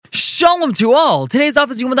Shalom to all! Today's daf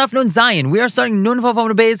is Yoma Daf Nun Zayin. We are starting Nun Vav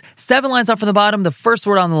Amud Beis, 7 lines off from the bottom, the first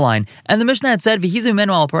word on the line. And the Mishnah had said, V'hizim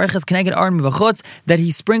menu al pareches keneged aron mibachutz, that he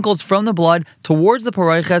sprinkles from the blood towards the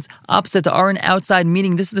pareches, opposite the aron outside,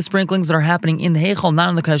 meaning this is the sprinklings that are happening in the heichal, not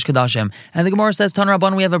in the Kodesh Kodashim. And the Gemara says, Tan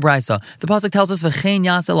Rabban, we have a brisa. The pasuk tells us, V'chein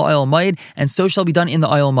yasel oil maid, and so shall be done in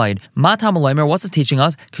the oil maid. Matam aloymer, what's this teaching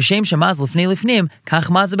us? Kashem shemaz lifnei lifnim, kach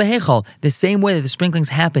maz beheichal. The same way that the sprinklings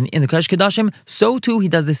happen in the Kodesh Kodashim, so too he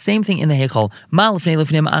does the same thing in the heichal.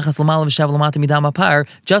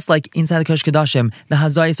 Just like inside the Kodesh Kodashim, the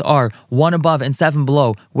hazayis are 1 above and 7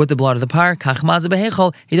 below with the blood of the par.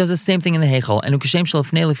 He does the same thing in the heichal. And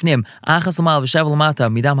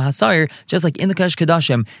just like in the Kodesh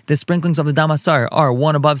Kodashim, the sprinklings of the dam hasar are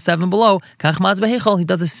 1 above, 7 below. He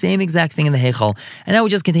does the same exact thing in the heichal. And now we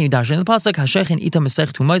just continue dashing the pasuk.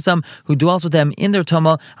 Who dwells with them in their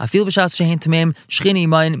tuma,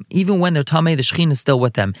 even when they're tamei, the shechin is still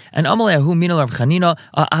with them. And Amalehu Minal Rav Chanina,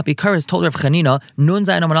 Apikaris told Rav Chanina, Nun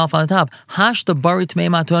Zayin Aman Alf on the top, Hash the Bari Tmei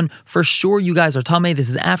Matun, for sure you guys are Tamei. This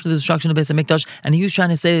is after the destruction of Beis HaMikdash, and he was trying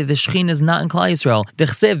to say that the Shechin is not in Klal Yisrael.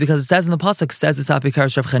 Dechsev, because it says in the pasuk, says this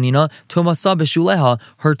Apikaris Rav Chanina, Tumasa Beshuleha,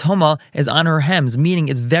 her Tuma is on her hems, meaning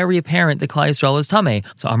it's very apparent that Klal Yisrael is Tamei.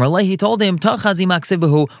 So Amar Lehi told him, Tachazi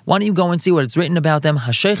Maksibahu, why don't you go and see what it's written about them?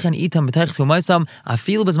 Hasheichen Itam B'tech Tumaisam,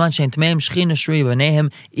 Afil Bezman Shein Tmeim, Shechina Shrui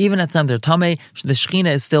B'neihem, even at the time they're Tamei, the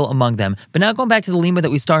Shechina is still among them. But now going back to the lima that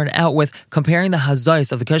we started out with, comparing the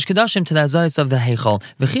hazayis of the Kodesh Kodashim to the hazayis of the heichal.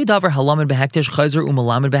 V'chi davar halamid behektish chayzer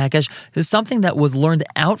umalamid behekesh. There's something that was learned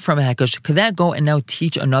out from a hekesh. Could that go and now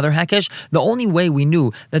teach another hekesh? The only way we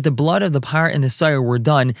knew that the blood of the par and the sire were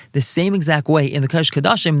done the same exact way in the Kodesh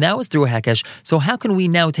Kodashim, that was through a hekesh. So how can we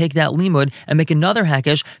now take that limud and make another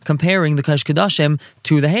hekesh comparing the Kodesh Kodashim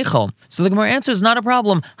to the heichal? So the Gemara answers, not a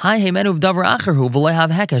problem. Hi heimenu v'davar acherhu v'loy have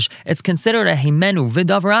hekesh. It's considered a heimenu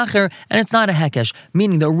v'davar acher, and it's not a hekesh,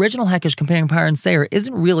 meaning the original hekesh comparing par and sayer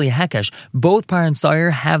isn't really a hekesh. Both par and sayer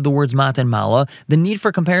have the words mat and mala. The need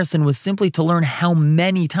for comparison was simply to learn how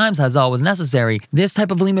many times hazal was necessary. This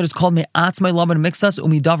type of limit is called me'atzmai lamed mixas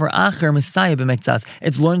umidavar acher messiah b'mixas.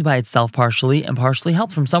 It's learned by itself partially and partially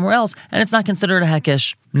helped from somewhere else, and it's not considered a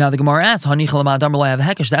hekesh. Now the Gemara asks, have a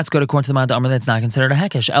hekesh. That's good according to the Mad Amr. That's not considered a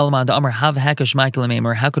hekesh. El Mad Amr have hekesh Michael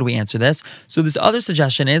Maimer. How could we answer this? So this other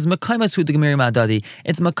suggestion is Makaimas hu the Gemiri Madadi.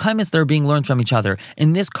 It's Makaimas that are being learned from each other.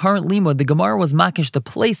 In this current limud, the Gemara was makish the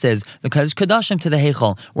places, the Kodesh Kodashim to the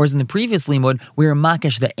heichal, whereas in the previous limud we were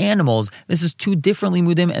makish the animals. This is two different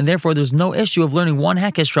limudim, and therefore there's no issue of learning one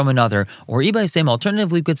hekesh from another. Or Ibai same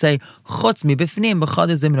alternatively we could say chutz mi bifnim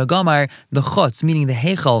b'chadazim nagamar. The chutz, meaning the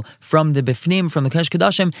heichal, from the bifnim, from the Kodesh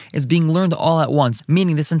Kodashim, is being learned all at once,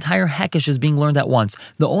 meaning this entire hekesh is being learned at once.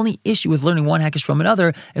 The only issue with learning one hekesh from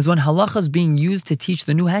another is when halacha is being used to teach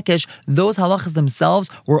the new hekesh, those halachas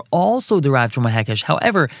themselves were also derived from a hekesh.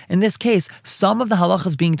 However, in this case, some of the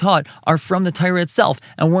halachas being taught are from the Torah itself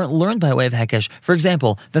and weren't learned by way of hekesh. For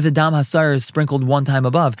example, that the dam hasar is sprinkled 1 time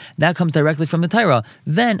above, that comes directly from the Torah.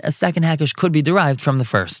 Then a second hekesh could be derived from the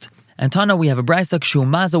first. And Tana, we have a brisa, kshu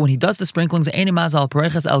maza, when he does the sprinklings, eni maza al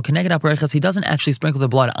pareches el keneged pareches, he doesn't actually sprinkle the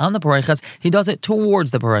blood on the pareches, he does it towards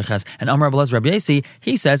the pareches. And Amar Abelaz Rabbi Yasi,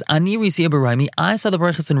 he says, ani risi b'raimi, I saw the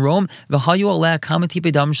pareches in Rome, v'hayu aleh kamati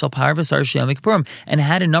pedam shel par v'sar sheyam kippurim, and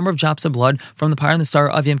had a number of drops of blood from the par and the sar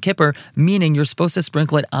of Yom Kippur, meaning you're supposed to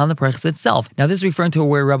sprinkle it on the pareches itself. Now this is referring to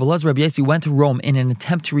where Rabbi Abelaz Rabbi Yasi went to Rome in an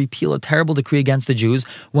attempt to repeal a terrible decree against the Jews.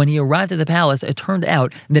 When he arrived at the palace, it turned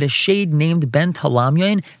out that a shade named Ben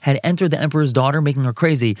Talamyain had entered the emperor's daughter, making her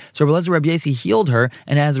crazy. So Rabbi Yasi healed her,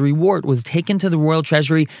 and as a reward was taken to the royal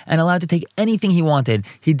treasury and allowed to take anything he wanted.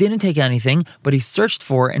 He didn't take anything, but he searched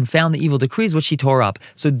for and found the evil decrees which he tore up.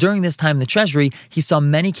 So during this time in the treasury, he saw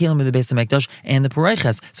many kelim of the Beis HaMikdash and the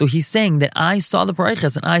pareches. So he's saying that I saw the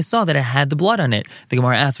pareches and I saw that it had the blood on it. The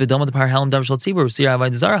Gemara asks, perhaps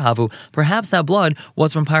that blood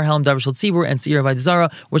was from Par Halam Davar Shel Tzibur and Seir Avodah Zarah,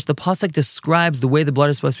 which the pasuk describes the way the blood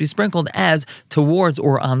is supposed to be sprinkled as towards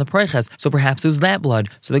or on the pareches. So perhaps it was that blood.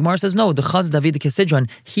 So the Gemara says, no, the Chaz David Kesidron,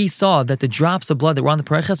 he saw that the drops of blood that were on the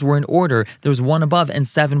pareches were in order. There was 1 above and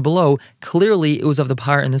 7 below. Clearly, it was of the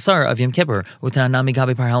par and the sar of Yom Kippur. We have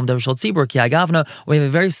a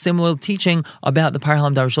very similar teaching about the Par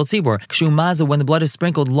Halam Davar Shel Tzibur. Kshu maza, when the blood is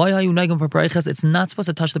sprinkled, it's not supposed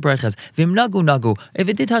to touch the pareches. If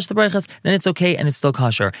it did touch the pareches, then it's okay and it's still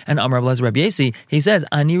kosher. And Amar Abelaz Rabbi Yasi, he says,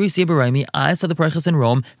 I saw the pareches in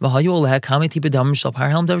Rome,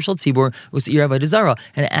 Davshal Tzibur U'Seir Avodah Zarah,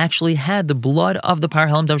 and it actually had the blood of the par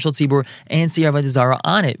Helam Davshal Tzibur and Seir Avodah Zarah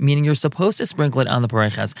on it, meaning you're supposed to sprinkle it on the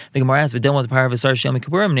pareches. The Gemara asks, "V'dem what the par of Asar Shem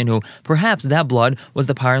Kippurim Ninu?" Perhaps that blood was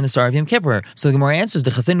the par in the Sar of Yom Kippur. So the Gemara answers,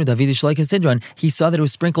 "The Chasenu David Shlei Kasidron." He saw that it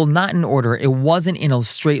was sprinkled not in order. It wasn't in a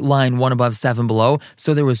straight line, one above, seven below.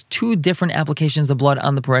 So there was two different applications of blood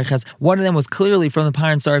on the pareches. One of them was clearly from the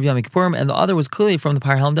par and Sar of Yom Kippurim, and the other was clearly from the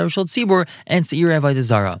par Helam Davshal Tzibur and Seir Avodah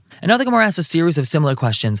Zarah. Another Gemara asks a series of similar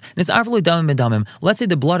questions. Let's say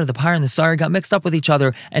the blood of the par and the Sar got mixed up with each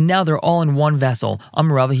other, and now they're all in one vessel.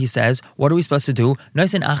 Rava, he says, what are we supposed to do?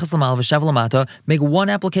 Make one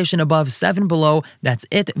application above, seven below, that's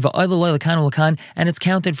it, and it's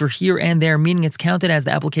counted for here and there, meaning it's counted as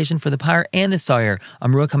the application for the par and the Sar.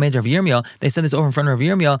 They said this over in front of Rav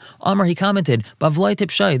Yirmiyah. Amar, he commented,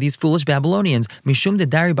 these foolish Babylonians,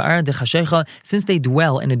 since they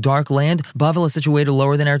dwell in a dark land, Bavel is situated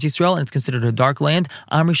lower than Eretz Yisrael, and it's considered a dark land.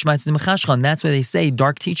 That's why they say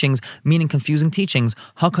dark teachings, meaning confusing teachings.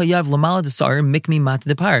 That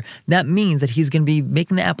means that he's going to be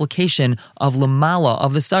making the application of lamala,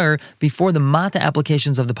 of the sar, before the mata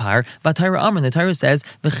applications of the par. Vatayra Amr, the Torah says,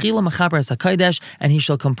 V'chila mechaper es hakodesh, and he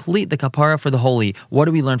shall complete the kapara for the holy. What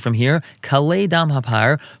do we learn from here? Kalei dam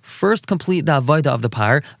hapar, first complete the avodah of the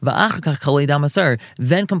par, v'achakach kalei dam hasar,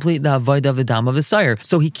 then complete the avodah of the dam of the sar.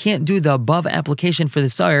 So he can't do the above application for the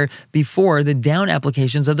sar before the down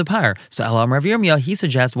applications of the par. So Elam Rav Yirmiyah, he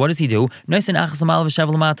suggests, what does he do?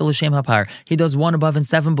 He does one above and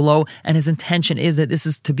seven below, and his intention is that this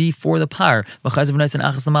is to be for the par.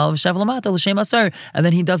 And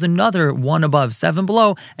then he does another one above, seven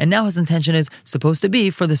below, and now his intention is supposed to be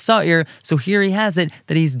for the sa'ir. So here he has it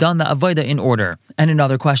that he's done the avodah in order. And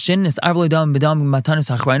another question is,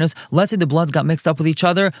 let's say the bloods got mixed up with each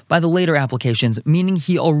other by the later applications, meaning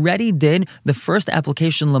he already did the first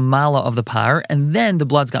application lamala of the par, and then the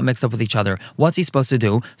bloods got mixed up with each other. What's he supposed to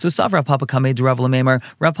do? So Sav Rav Papa Kamed Rav Lameimar,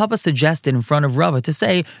 Rav Papa suggested in front of Rava to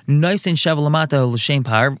say, Noisin Shevalamata l'shem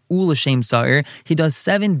par, u l'shem sa'ir. He does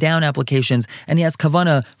 7 down applications, and he has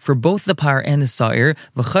kavana for both the par and the sa'ir,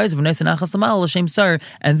 v'chayz v'noisin achas lamal l'shem sa'ir,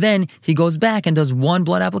 and then he goes back and does one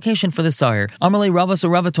blood application for the sa'ir. Amalei Rava, so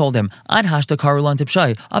Rava told him, Ad hashta karulan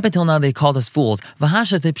tipshai. Up until now they called us fools.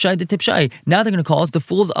 V'hashta tipshai de tipshai. Now they're going to call us the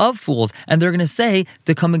fools of fools, and they're going to say,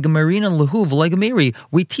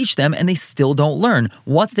 we teach them and they still don't learn.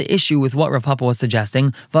 What's the issue with what Rav Papa was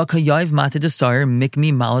suggesting? He's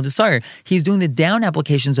doing the down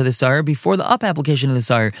applications of the sar before the up application of the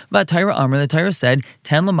sar. The Torah said,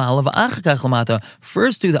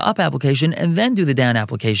 first do the up application and then do the down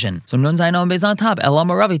application. So Nun Zayin Beis on top.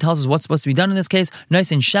 Elam Ravi tells us what's supposed to be done in this case.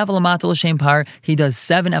 He does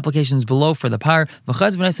 7 applications below for the par,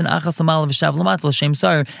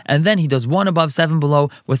 and then he does one above, 7 below,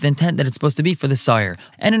 with the intent that it's supposed to be for the sire.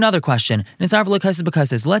 And another question, let's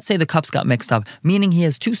say the cups got mixed up, meaning he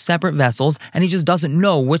has 2 separate vessels and he just doesn't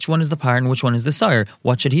know which one is the par and which one is the sire.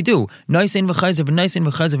 What should he do?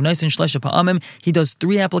 He does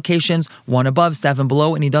 3 applications, 1 above, 7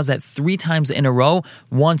 below, and he does that 3 times in a row,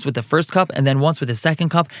 once with the first cup and then once with the second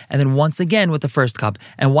cup and then once again with the first cup.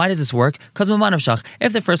 And why does this work? Because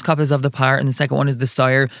if the first cup is of the par and the second one is the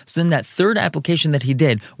sire, so then that third application that he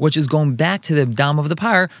did, which is going back to the dam of the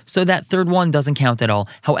par, so that third one doesn't count at all.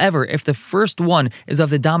 However, if the first one is of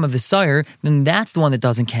the dam of the sire, then that's the one that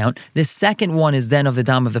doesn't count. The second one is then of the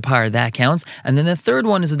dam of the par, that counts. And then the third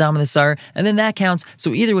one is the dam of the sire, and then that counts.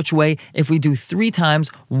 So either which way, if we do 3 times,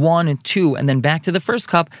 1 and 2, and then back to the first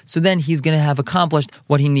cup, so then he's going to have accomplished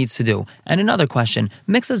what he needs to do. And another question,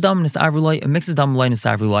 mixes dam nisarvulai and mixes dam loy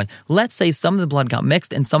nisarvulai. Let's say some of the blood got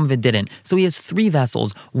mixed and some of it didn't. So he has 3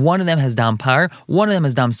 vessels. One of them has dam par, one of them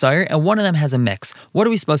has dam sire, and one of them has a mix. What are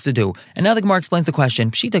we supposed to do? And now the Gemara explains the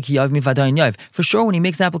question. For sure, when he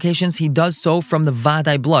makes applications, he does so from the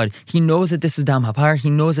vadai blood. He knows that this is dam hapar, he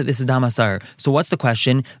knows that this is dam hasar. So what's the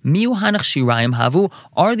question? Miu hanach shirayim havu?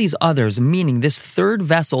 Are these others, meaning this third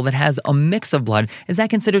vessel that has a mix of blood, is that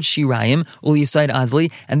considered shirayim, ul yisaid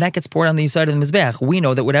azli, and that gets poured on the yisaid of the mizbech? We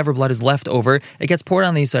know that whatever blood is left over, it gets poured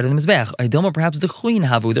on the yisaid of the mizbech. Idilma, perhaps the chuyin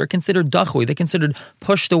havu, they're considered dachui, they're considered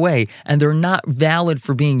pushed away, and they're not valid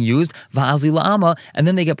for being used. Va'azli la'ama, and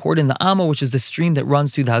then they get poured in the amma, which is the stream that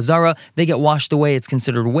runs through the hazara. They get washed away, it's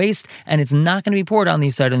considered waste, and it's not going to be poured on the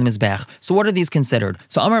yisaid of the mizbech. So what are these considered?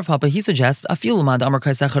 So Amar Papa, he suggests,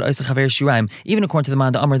 even according to the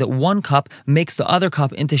Manda Amar, that one cup makes the other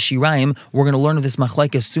cup into shirayim. We're going to learn of this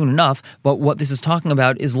machlekes soon enough, but what this is talking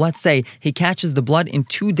about is, let's say he catches the blood in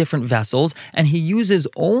 2 different vessels, and he uses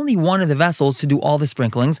only one of the vessels to do all the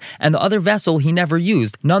sprinklings, and the other vessel he never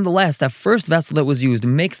used. Nonetheless, that first vessel that was used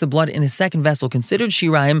makes the blood in the second vessel considered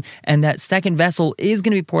shirayim, and that second second vessel is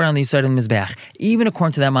going to be poured on the side of the Mizbeach. Even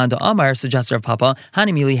according to that man, the Amar suggests Rav Papa,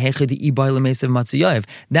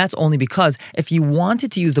 that's only because if he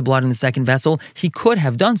wanted to use the blood in the second vessel, he could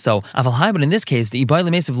have done so. But in this case, the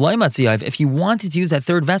if he wanted to use that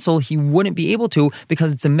third vessel, he wouldn't be able to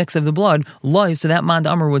because it's a mix of the blood. So that man,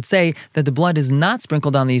 the Amar, would say that the blood is not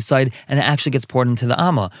sprinkled on the east side and it actually gets poured into the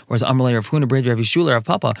Amma. Whereas Amar Rav Huna Brid Rav Yeshua Rav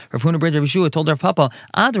Papa, Rav Huna Brid Rav Yeshua told Rav Papa,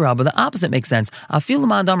 Adarabba, the opposite makes sense.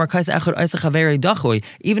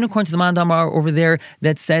 Even according to the man Damar over there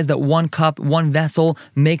that says that one cup, one vessel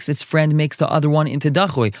makes the other one into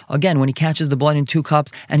dachui. Again, when he catches the blood in two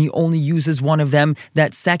cups and he only uses one of them,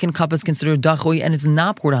 that second cup is considered dachui and it's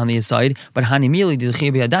not poured on the aside. But hanimili did,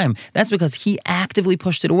 that's because he actively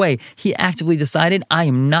pushed it away. He actively decided, I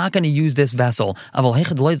am not going to use this vessel.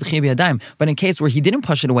 But in case where he didn't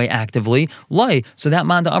push it away actively, so that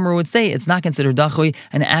man Damar would say it's not considered dachui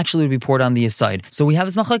and it actually would be poured on the aside. So we have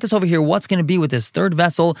this machlekes over here. What's going to be with this third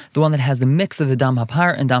vessel, the one that has the mix of the dam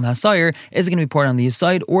hapar and dam hasayir? Is it going to be poured on the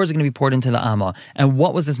side or is it going to be poured into the amma? And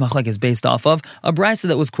what was this machlekes based off of? A brisa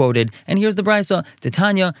that was quoted. And here's the brisa.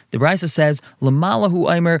 Titania, the brisa says,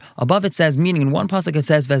 Lamalahu Aimer, above it says, meaning in one pasuk it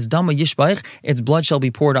says, Ves dama yishbaich, its blood shall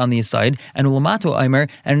be poured on the side. And Ulamato Aimer,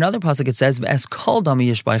 and another pasuk it says, Ves kol dama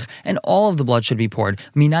yishbaich, and all of the blood should be poured.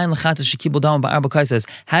 Minayin lechatas shekibel dama ba'arba kaisas.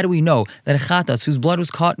 How do we know that a chatas whose blood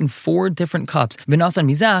was caught in 4 different cups, v'nasan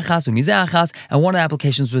mizachas u'mizachas, and one of the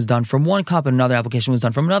applications was done from one cup and another application was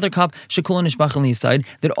done from another cup, shekul nishbach on the side,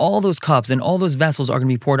 that all those cups and all those vessels are going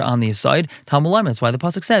to be poured on the side. Talmud, that's why the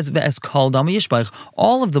pasuk says, Ve'es kol dama yishbaich,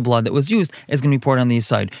 all of the blood that was used is going to be poured on the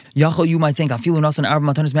side. Yachol, you might think, afilu nasan arba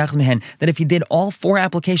matanis me'achas mehen, that if he did all 4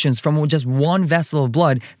 applications from just one vessel of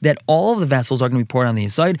blood, that all of the vessels are going to be poured on the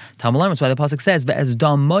side. Talmud, that's why the pasuk says, Ve'es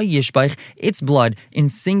dama yishbaich, its blood in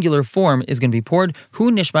singular form is going to be poured.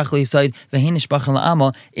 Hu nishbach l'side, ve'hin nishbach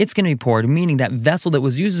l'ama, it's going to be poured, meaning that vessel that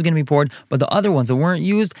was used is going to be poured, but the other ones that weren't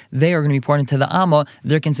used, they are going to be poured into the amma.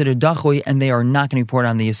 They're considered dachui, and they are not going to be poured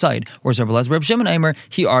on the side. Whereas Reb Shimon Aimer,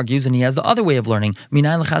 he argues, and he has the other way of learning.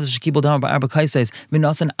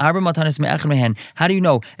 How do you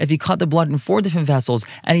know if he cut the blood in 4 different vessels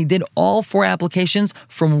and he did all 4 applications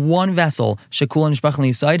from one vessel, shekul and nishbach on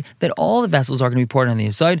the side, that all the vessels are going to be poured on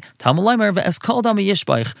the side? Talmud Leimer ve'eskal dama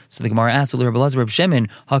yishbaich. So the Gemara asks Reb Shimon,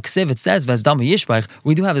 Haksiv, it says ves dama yishbaich.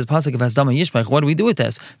 We do have this pasuk of ves dama yishbaich. What do we do with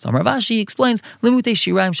this? So Rav Ashi explains, Limute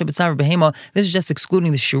shiraim shebetzar behema. This is just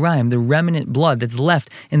excluding the shiraim, the remnant blood that's left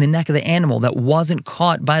in the neck of the animal that wasn't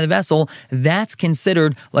caught by the vessel. That's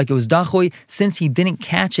considered like it was dachui. Since he didn't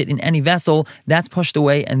catch it in any vessel, that's pushed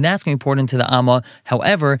away and that's going to be poured into the amma.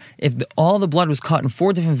 However, if all the blood was caught in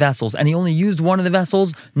 4 different vessels and he only used one of the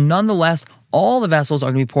vessels, nonetheless, all the vessels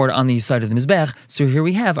are going to be poured on the side of the Mizbech. So here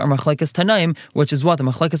we have our Machlekes Tanaim, which is what the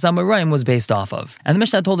Machlekes Amoraim was based off of. And the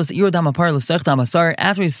Mishnah told us,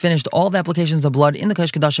 after he's finished all the applications of blood in the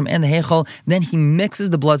Kodesh Kodashim and the Heichal, then he mixes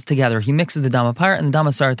the bloods together. He mixes the Damapar and the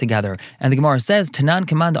Damasar together. And the Gemara says, Tanan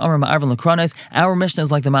Command Amar Ma'arvin Lakronis, our Mishnah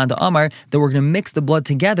is like the Manda Amar, that we're going to mix the blood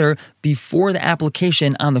together before the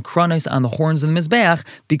application on the Kronis, on the horns of the Mizbech,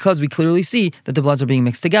 because we clearly see that the bloods are being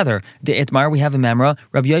mixed together. The Itmar, we have a Memra,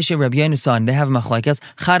 Rabbi Yoshe, Rabbi Yenusan, they have a machlekes,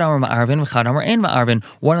 chad amar ma'arvin, chad amar ein ma'arvin.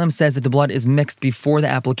 One of them says that the blood is mixed before the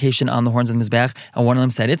application on the horns of the Mizbech, and one of them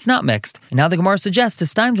said it's not mixed. And now the Gemara suggests,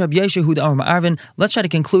 to time Rabbi Yoshe hu amar ma'arvin, let's try to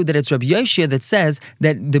conclude that it's Rabbi Yoshe that says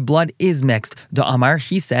that the blood is mixed. The Amar,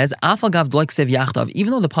 he says, afagav dloik sev yachtav, even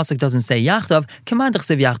though the pasuk doesn't say yachtav, kamandach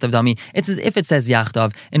sev yachtav dami, it's as if it says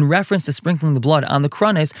yachtav. In reference to sprinkling the blood on the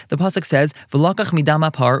kronis, the pasuk says, v'lakach midam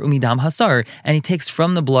hapar umidam hasar, and he takes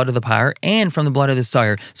from the blood of the par and from the blood of the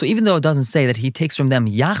sire. So even though it doesn't say that he takes from them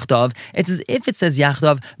yachtav, it's as if it says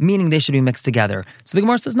yachtav, meaning they should be mixed together. So the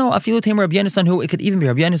Gemara says, no, afilu temer Rabbi Yenusan, who it could even be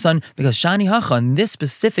Rabbi Yenusan, because shani hacha, in this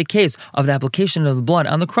specific case of the application of the blood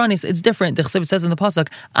on the kronis, it's different. The Chesiv says in the pasuk,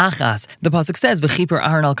 achas. The pasuk says, v'chiper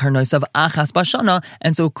aharon al karnosav achas bashana,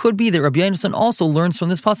 and so it could be that Rabbi Yenusan also learns from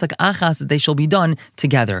this pasuk, achas, that they shall be done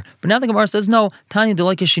together. But now the Gemara says, no, Tanya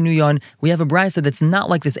Delaika Shinuyan, we have a brisa that's not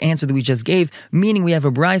like this answer that we just gave, meaning we have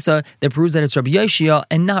a brisa that proves that it's Rabbi Yoshia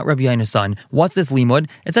and not Rabbi Yenusan. What's this limud?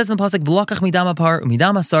 It says in the pasuk, v'lakach midam apar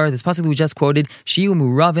umidam asar, this pasuk that we just quoted, shiu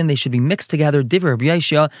muravin, they should be mixed together, divrei Rabbi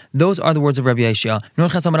Yoshia, those are the words of Rabbi Yoshia. Nun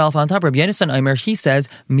chasam alpha on top, Rabbi Yenusan Aimer, he says,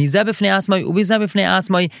 mizeh b'fnei atzmai ubizeh b'fnei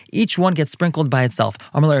atzmai, each one gets sprinkled by itself.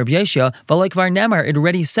 Amalei Rabbi Yoshia, v'alei kvar nemar, it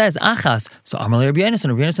already says achas. So Amalei Rabbi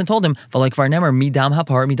Yenusan told him, v'alei kvar nemar midam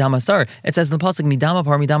hapar midam asar. It says in the pasuk midam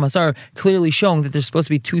hapar midam asar, clearly showing that there's supposed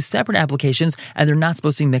to be 2 separate applications and they're not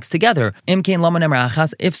supposed to be mixed together. Imkein lama nemar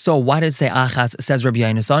achas. If so, why does always say achas, says Rabbi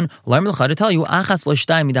Yonasan. Learn to tell you achas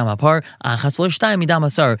v'shtayim midam hapar, achas v'shtayim midam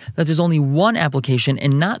hasar, that there's only one application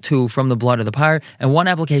and not two from the blood of the par, and one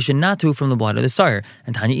application not two from the blood of the sar.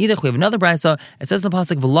 And Tanya Idach, we have another brisa. It says in the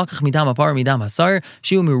pasuk v'lakach midam hapar midam hasar,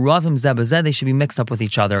 shiu miravim zebazeh, they should be mixed up with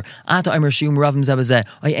each other. Ata Imer shiu miravim zebazeh,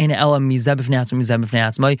 ayena elam mizeb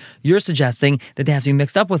b'fnei. You're suggesting that they have to be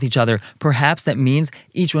mixed up with each other. Perhaps that means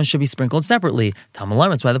each one should be sprinkled separately. Tamalam,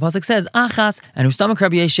 that's why the pasuk says achas, and Ustamach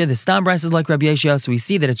Rabbi Yeshia, the stam brisa is like Rabbi Yeshia, so we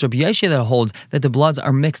see that it's Rabbi Yeshia that holds that the bloods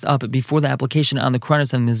are mixed up before the application on the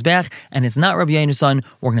Kronos and the Mizbech, and it's not Rabbi Yonasan.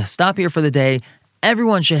 We're going to stop here for the day.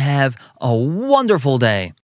 Everyone should have a wonderful day.